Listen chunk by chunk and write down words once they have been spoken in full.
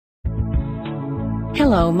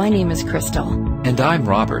Hello, my name is Crystal. And I'm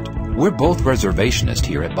Robert. We're both reservationists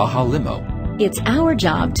here at Baja Limo. It's our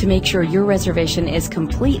job to make sure your reservation is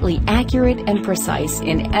completely accurate and precise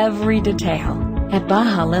in every detail. At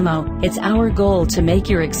Baja Limo, it's our goal to make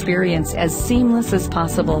your experience as seamless as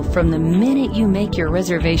possible from the minute you make your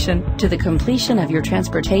reservation to the completion of your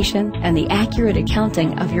transportation and the accurate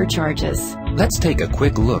accounting of your charges. Let's take a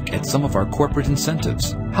quick look at some of our corporate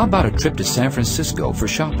incentives. How about a trip to San Francisco for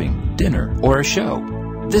shopping, dinner, or a show?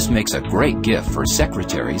 This makes a great gift for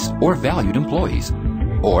secretaries or valued employees.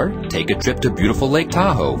 Or take a trip to beautiful Lake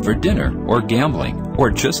Tahoe for dinner or gambling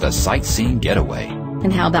or just a sightseeing getaway.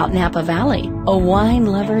 And how about Napa Valley, a wine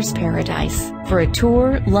lover's paradise, for a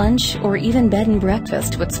tour, lunch, or even bed and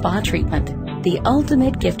breakfast with spa treatment? The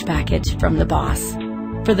ultimate gift package from the boss.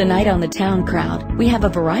 For the night on the town crowd, we have a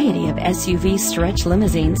variety of SUV stretch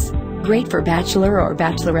limousines, great for bachelor or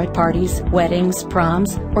bachelorette parties, weddings,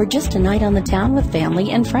 proms, or just a night on the town with family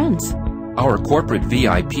and friends. Our corporate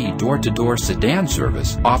VIP door-to-door sedan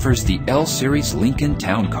service offers the L-Series Lincoln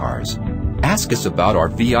Town Cars. Ask us about our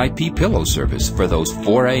VIP pillow service for those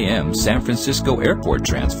 4 a.m. San Francisco airport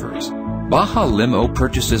transfers. Baja Limo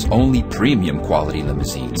purchases only premium quality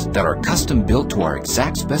limousines that are custom built to our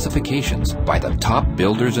exact specifications by the top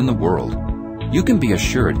builders in the world. You can be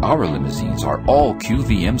assured our limousines are all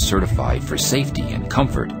QVM certified for safety and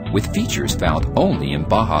comfort, with features found only in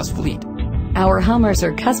Baja's fleet. Our Hummers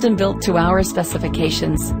are custom built to our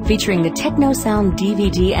specifications, featuring the TechnoSound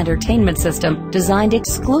DVD entertainment system designed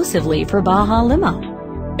exclusively for Baja Limo.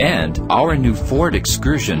 And our new Ford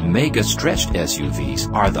Excursion Mega Stretched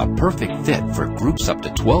SUVs are the perfect fit for groups up to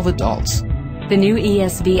 12 adults. The new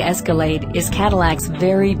ESV Escalade is Cadillac's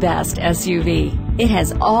very best SUV. It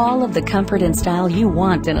has all of the comfort and style you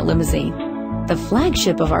want in a limousine. The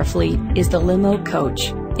flagship of our fleet is the Limo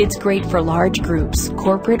Coach. It's great for large groups,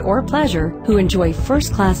 corporate or pleasure, who enjoy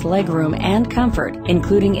first-class legroom and comfort,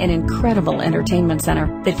 including an incredible entertainment center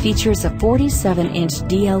that features a 47-inch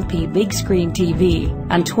DLP big screen TV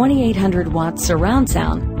and 2,800-watt surround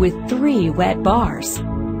sound with 3 wet bars.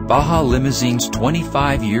 Baja Limousine's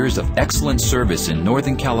 25 years of excellent service in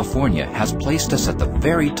Northern California has placed us at the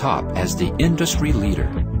very top as the industry leader.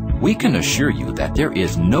 We can assure you that there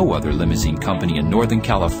is no other limousine company in Northern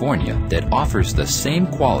California that offers the same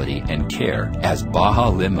quality and care as Baja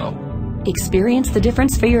Limo. Experience the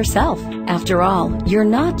difference for yourself. After all, you're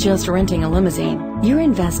not just renting a limousine. You're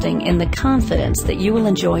investing in the confidence that you will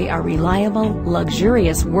enjoy a reliable,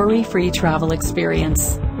 luxurious, worry-free travel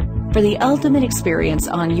experience. For the ultimate experience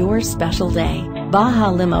on your special day,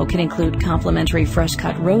 Baja Limo can include complimentary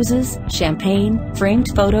fresh-cut roses, champagne, framed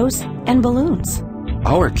photos, and balloons.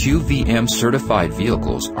 Our QVM certified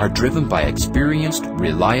vehicles are driven by experienced,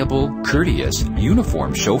 reliable, courteous,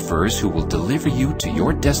 uniformed chauffeurs who will deliver you to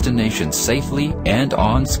your destination safely and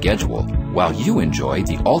on schedule, while you enjoy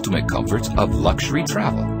the ultimate comforts of luxury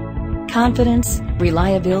travel. Confidence,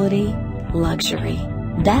 reliability, luxury.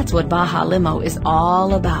 That's what Baja Limo is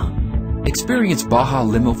all about. Experience Baja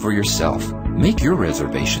Limo for yourself. Make your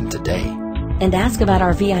reservation today. And ask about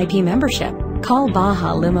our VIP membership. Call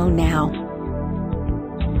Baja Limo now.